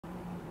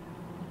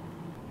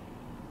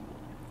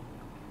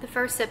The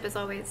first sip is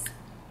always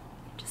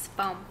just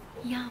foam.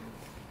 Yum.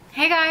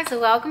 Hey guys,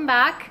 welcome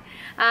back.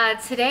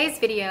 Today's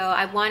video,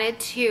 I wanted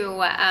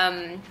to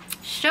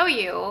show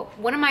you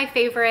one of my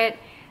favorite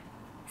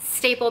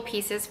staple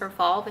pieces for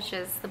fall, which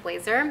is the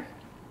blazer.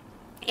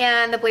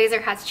 And the blazer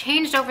has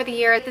changed over the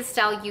years. This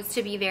style used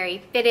to be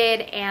very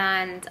fitted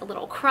and a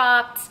little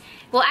cropped.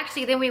 Well,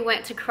 actually, then we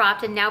went to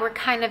cropped, and now we're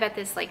kind of at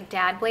this like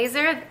dad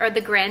blazer, or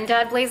the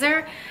granddad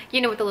blazer,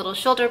 you know, with a little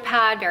shoulder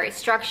pad, very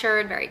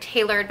structured, very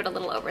tailored, but a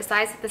little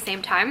oversized at the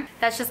same time.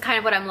 That's just kind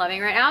of what I'm loving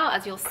right now,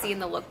 as you'll see in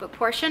the lookbook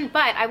portion.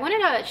 But I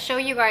wanted to show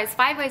you guys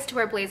 5 ways to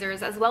wear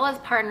blazers, as well as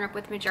partner up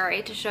with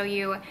Mejuri to show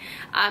you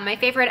my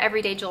favorite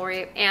everyday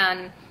jewelry.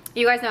 And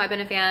you guys know I've been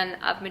a fan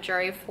of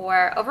Mejuri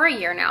for over a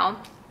year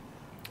now.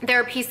 There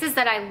are pieces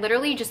that I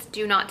literally just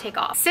do not take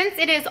off. Since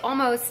it is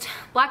almost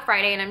Black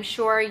Friday, and I'm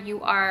sure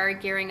you are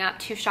gearing up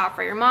to shop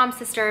for your mom,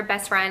 sister,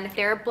 best friend,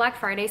 their Black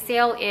Friday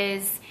sale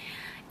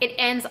it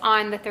ends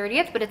on the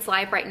 30th, but it's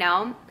live right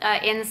now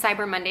in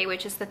Cyber Monday,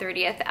 which is the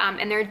 30th.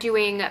 And they're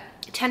doing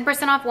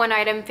 10% off 1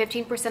 item,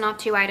 15% off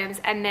 2 items,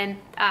 and then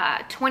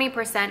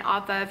 20%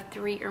 off of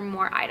 3 or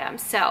more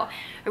items. So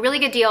a really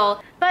good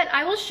deal. But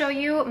I will show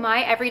you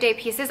my everyday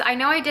pieces. I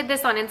know I did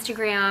this on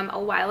Instagram a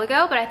while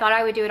ago, but I thought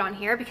I would do it on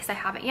here because I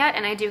haven't yet,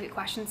 and I do get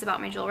questions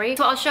about my jewelry.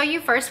 So I'll show you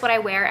first what I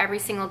wear every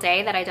single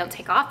day that I don't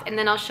take off, and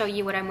then I'll show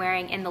you what I'm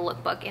wearing in the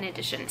lookbook in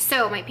addition.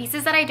 So my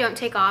pieces that I don't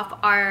take off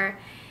are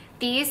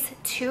these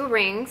 2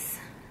 rings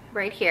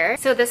right here.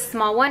 So this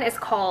small one is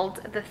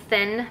called the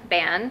thin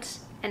band,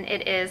 and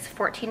it is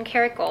 14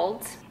 karat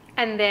gold.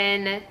 And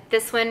then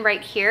this one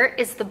right here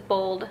is the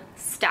bold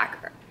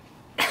stacker.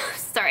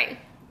 Sorry,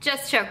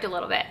 just choked a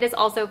little bit. It is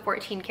also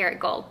 14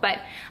 karat gold, but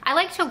I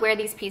like to wear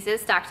these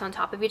pieces stacked on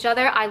top of each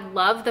other. I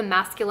love the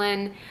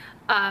masculine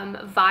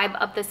vibe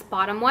of this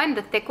bottom one,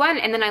 the thick one,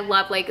 and then I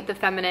love like the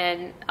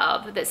feminine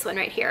of this one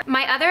right here.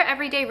 My other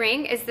everyday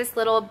ring is this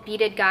little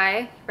beaded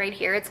guy right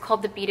here. It's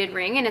called the beaded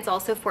ring, and it's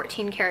also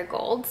 14 karat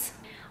gold.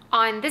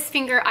 On this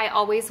finger, I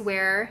always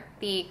wear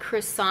the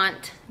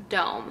croissant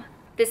dome.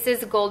 This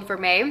is gold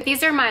vermeil.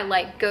 These are my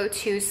like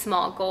go-to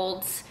small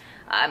gold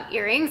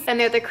earrings, and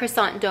they're the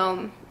croissant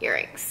dome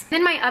earrings.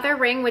 Then my other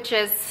ring, which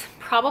is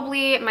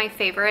probably my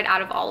favorite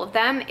out of all of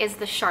them, is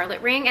the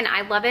Charlotte ring, and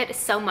I love it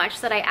so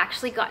much that I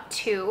actually got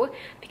 2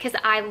 because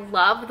I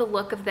love the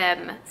look of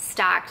them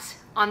stacked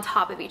on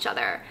top of each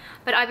other.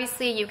 But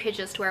obviously you could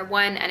just wear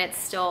one and it's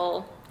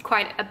still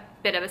quite a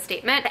bit of a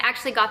statement. I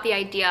actually got the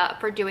idea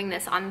for doing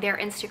this on their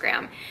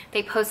Instagram.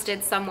 They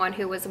posted someone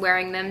who was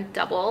wearing them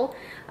double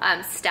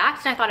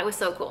stacked, and I thought it was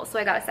so cool, so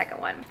I got a second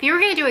one. If you were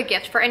gonna do a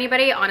gift for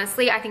anybody,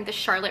 honestly, I think the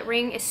Charlotte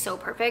ring is so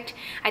perfect.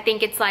 I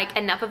think it's like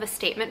enough of a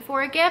statement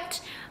for a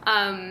gift,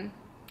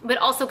 but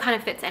also kind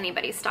of fits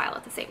anybody's style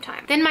at the same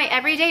time. Then my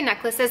everyday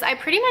necklaces, I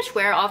pretty much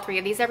wear all 3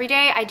 of these every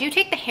day. I do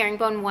take the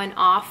herringbone one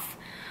off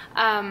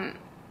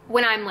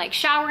when I'm like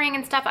showering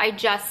and stuff.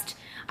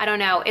 I don't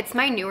know, it's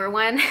my newer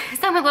one,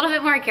 so I'm a little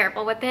bit more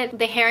careful with it.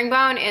 The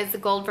herringbone is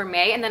gold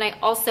vermeil, and then I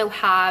also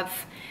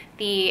have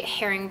the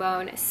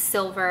herringbone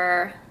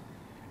silver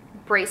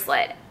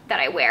bracelet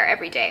that I wear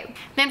every day.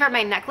 Then for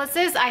my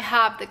necklaces, I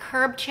have the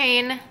curb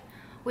chain,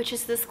 which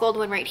is this gold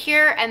one right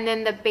here, and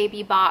then the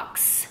baby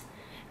box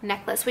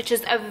necklace, which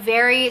is a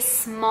very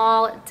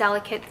small,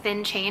 delicate,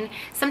 thin chain.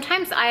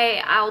 Sometimes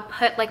I'll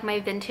put like my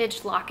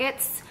vintage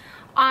lockets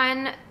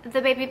on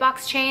the baby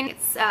box chain.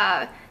 It's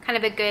kind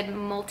of a good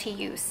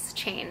multi-use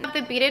chain.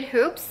 The beaded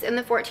hoops in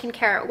the 14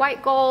 karat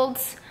white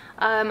golds.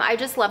 I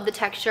just love the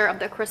texture of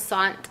the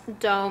croissant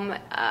dome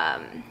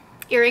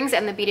earrings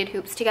and the beaded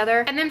hoops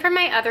together. And then for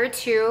my other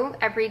 2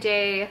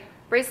 everyday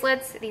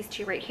bracelets, these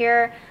 2 right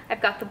here,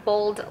 I've got the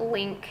bold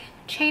link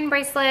chain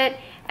bracelet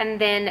and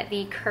then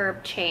the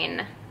curb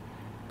chain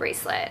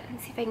bracelet.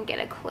 Let's see if I can get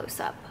a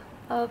close-up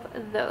of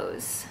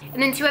those.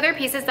 And then 2 other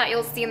pieces that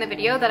you'll see in the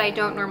video that I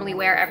don't normally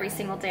wear every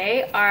single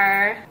day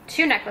are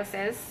 2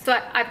 necklaces.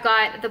 So I've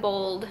got the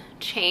bold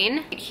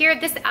chain. Here,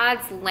 this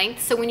adds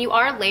length. So when you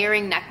are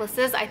layering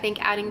necklaces, I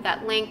think adding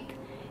that length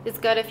is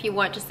good if you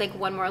want just like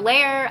 1 more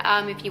layer.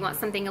 If you want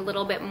something a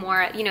little bit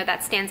more, you know,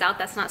 that stands out,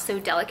 that's not so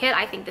delicate,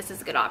 I think this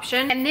is a good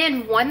option. And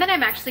then one that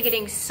I'm actually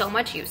getting so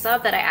much use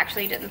of that I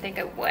actually didn't think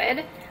I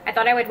would. I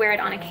thought I would wear it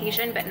on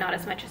occasion, but not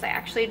as much as I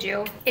actually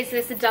do, is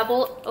this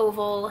double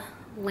oval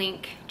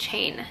link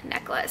chain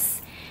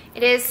necklace.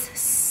 It is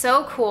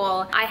so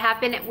cool. I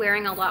have been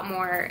wearing a lot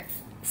more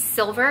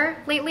silver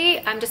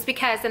lately, just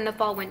because in the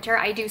fall winter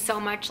I do so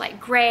much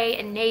like gray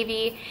and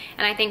navy,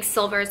 and I think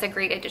silver is a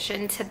great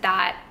addition to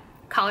that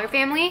color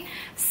family.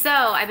 So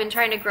I've been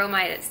trying to grow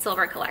my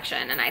silver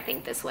collection, and I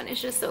think this one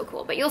is just so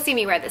cool. But you'll see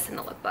me wear this in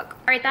the lookbook.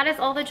 All right, that is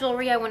all the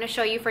jewelry I want to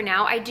show you for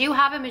now. I do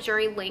have a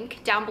Mejuri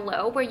link down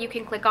below where you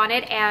can click on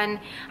it,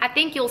 and I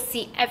think you'll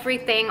see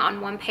everything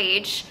on one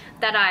page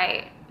that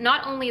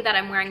not only that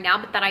I'm wearing now,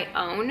 but that I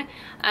own,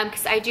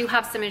 because I do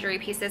have some Mejuri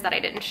pieces that I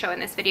didn't show in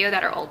this video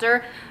that are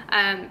older,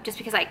 just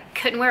because I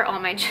couldn't wear all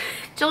my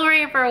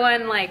jewelry for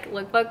one like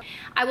lookbook.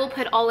 I will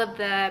put all of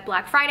the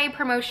Black Friday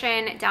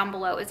promotion down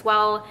below as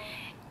well.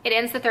 It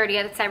ends the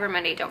 30th, it's Cyber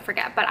Monday, don't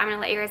forget. But I'm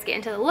gonna let you guys get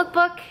into the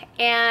lookbook,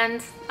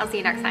 and I'll see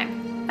you next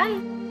time.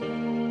 Bye.